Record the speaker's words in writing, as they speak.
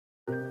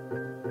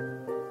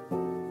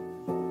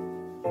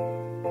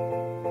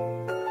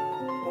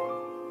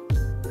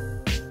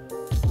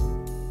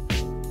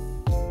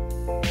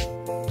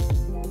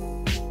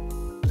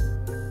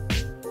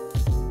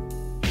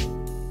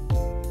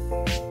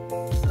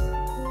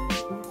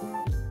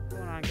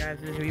guys,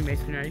 this is me,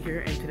 Mason right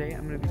here, and today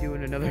I'm going to be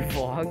doing another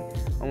vlog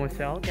on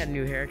myself. Got a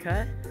new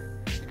haircut.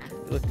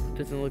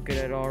 Doesn't look good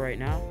at all right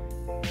now.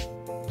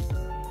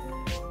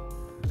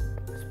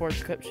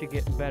 Sports clips should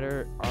get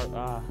better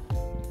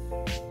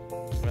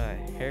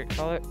hair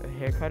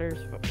cutters.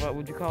 What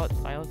would you call it?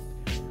 Stylists?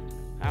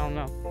 I don't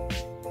know.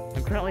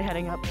 I'm currently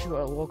heading up to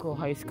a local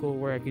high school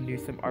where I can do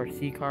some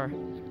RC car,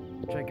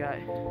 which I got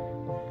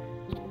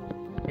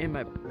in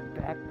my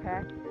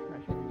backpack.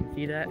 Not sure if you can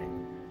see that.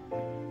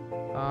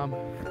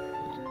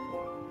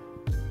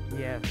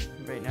 Yeah,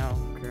 right now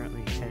I'm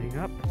currently heading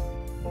up.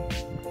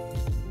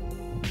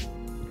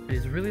 It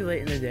is really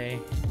late in the day.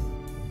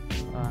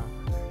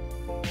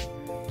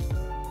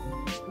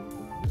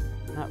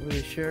 Not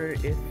really sure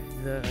if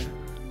the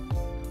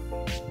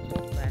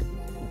last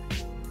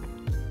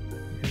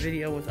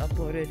video was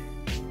uploaded.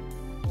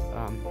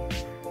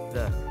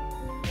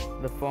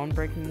 The phone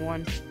breaking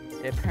one,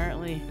 it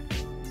apparently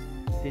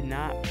did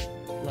not,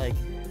 like,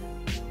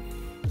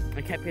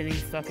 I kept getting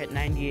stuck at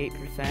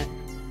 98%.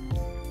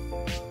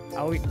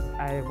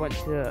 I went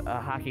to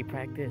a hockey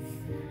practice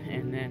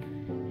and then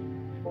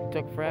it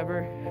took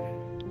forever,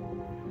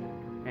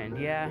 and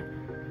yeah,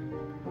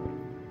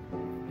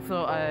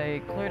 so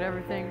I cleared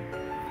everything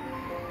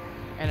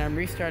and I'm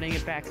restarting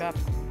it back up.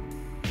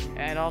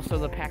 And also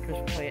the Packers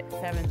play at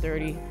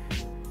 7:30.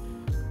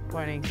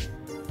 Pointing.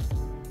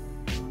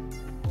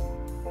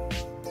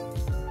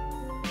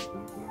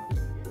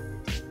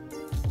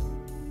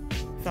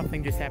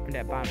 Something just happened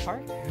at Bond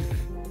Park.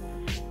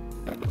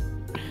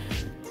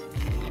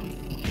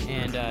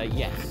 And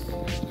yes.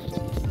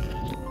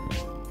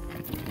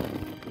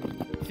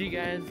 See you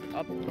guys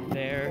up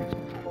there.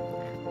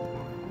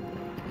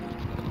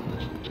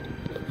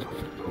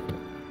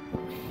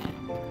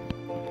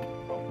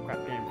 Oh crap,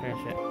 didn't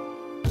finish it.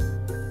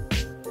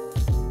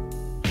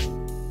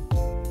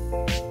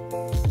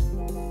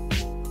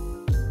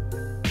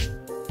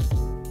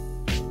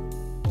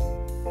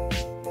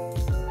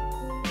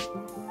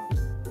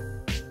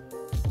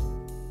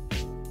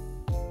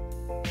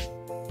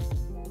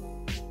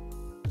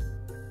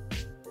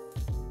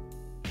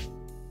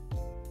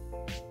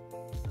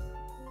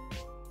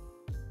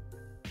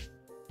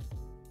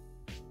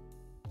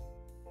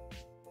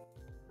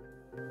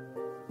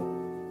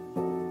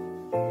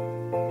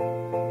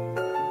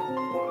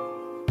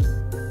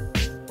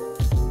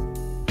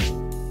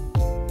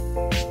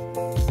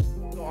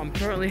 I'm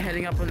currently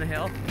heading up on the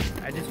hill.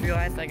 I just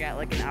realized I got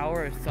like an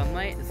hour of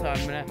sunlight, so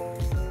I'm gonna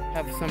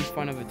have some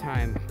fun of a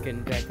time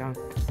getting back down.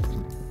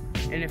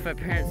 And if my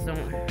parents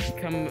don't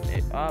come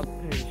up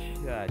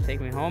and take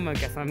me home, I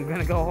guess I'm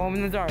gonna go home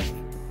in the dark.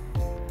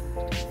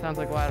 Sounds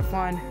like a lot of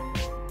fun.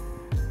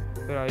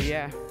 But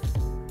yeah,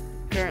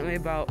 currently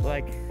about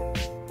like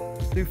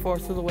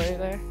 3/4 of the way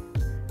there.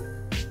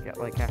 Got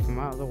like half a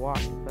mile to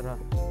walk, but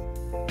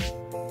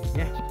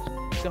yeah,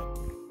 let's go.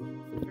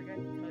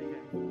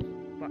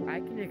 But I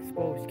can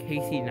expose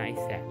Casey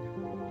Neistat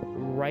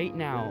right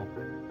now,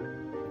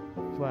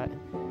 but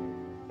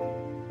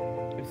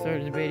I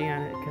started debating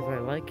on it because I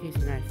like Casey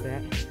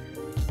Neistat.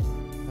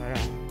 But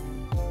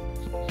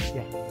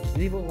yeah,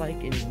 leave a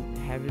like and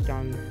have it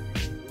down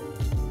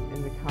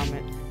in the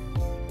comments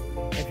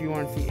if you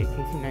want to see a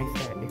Casey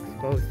Neistat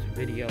exposed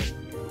video.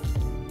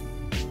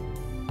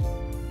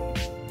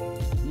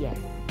 Yeah,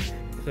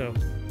 so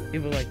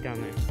leave a like down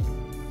there.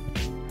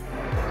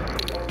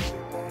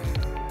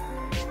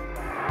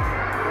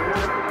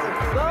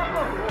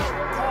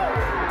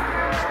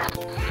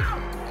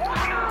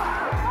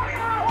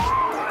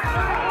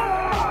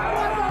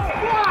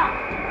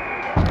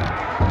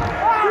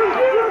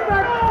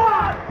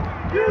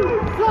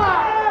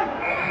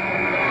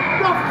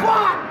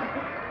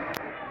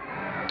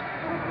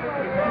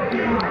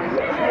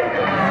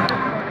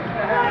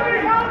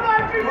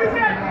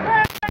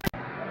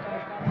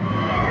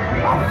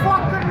 How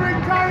fucking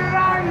retarded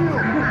are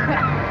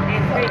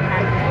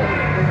you?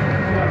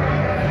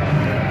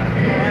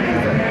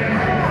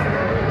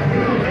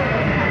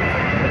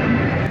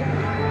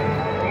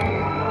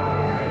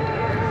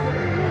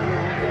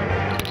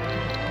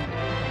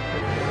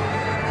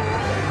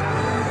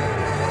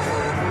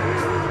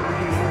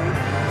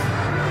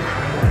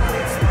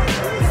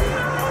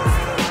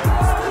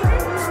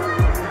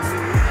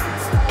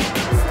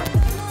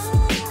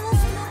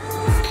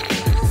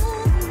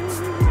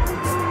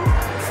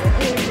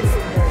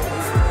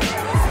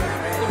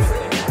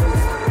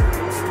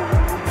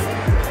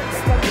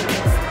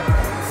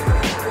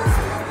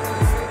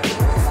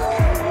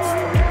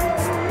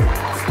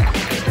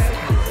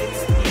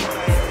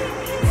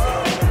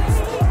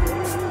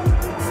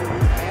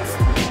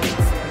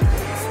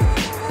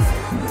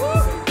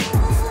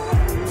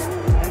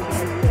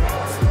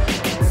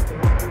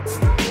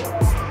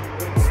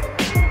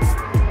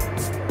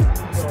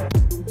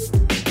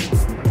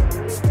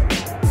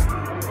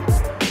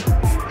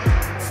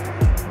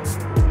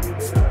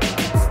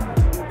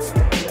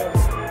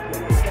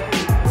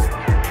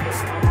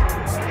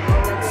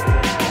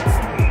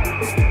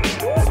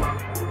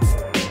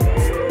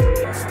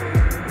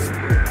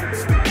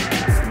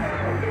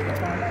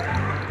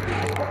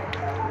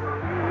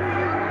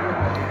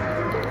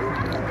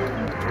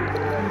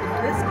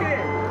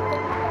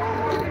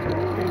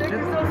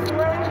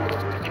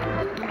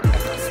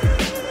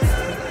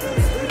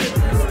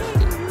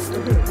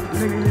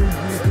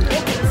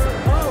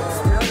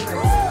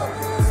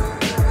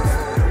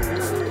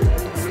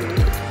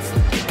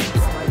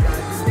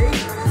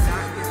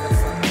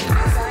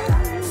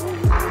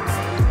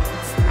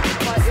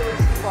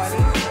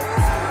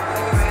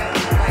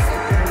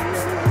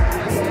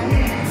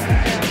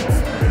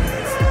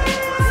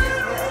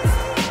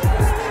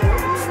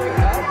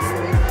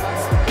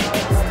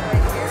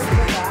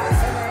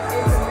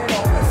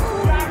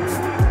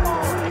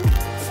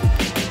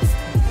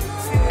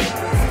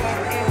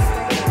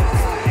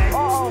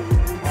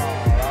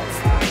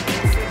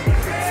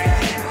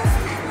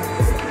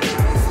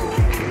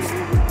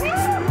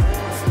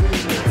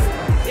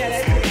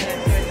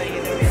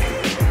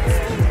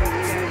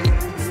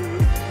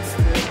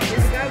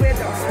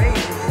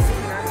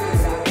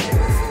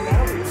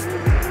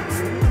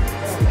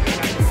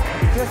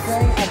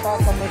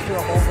 much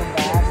you're holding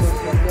back or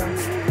something.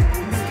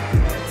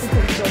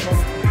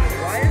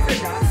 Why is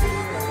it not?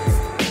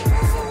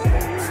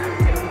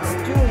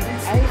 Dude,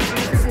 I used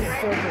to do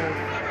circles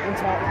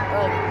until,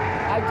 like,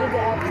 I did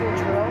the actual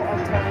drill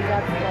until we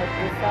got to, like,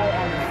 this side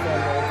on the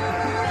circle.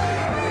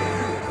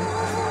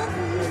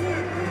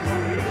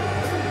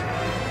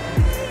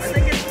 I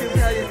think it's too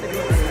valuable to do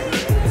it.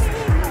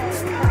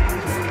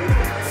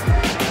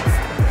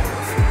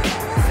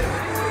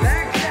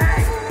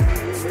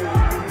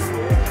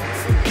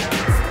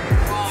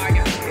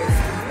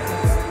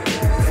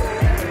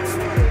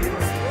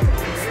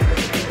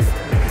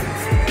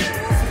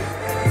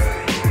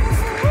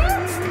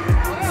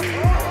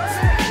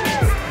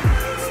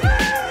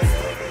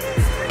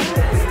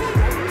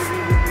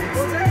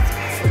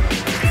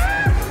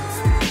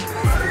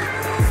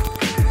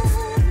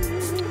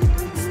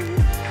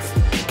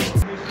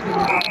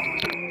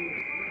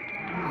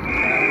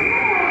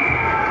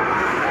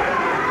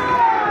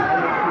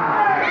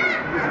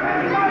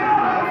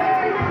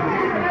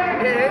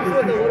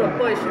 With a little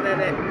push and then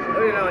it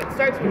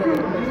starts with a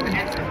little push and then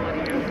ends with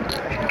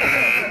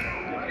one.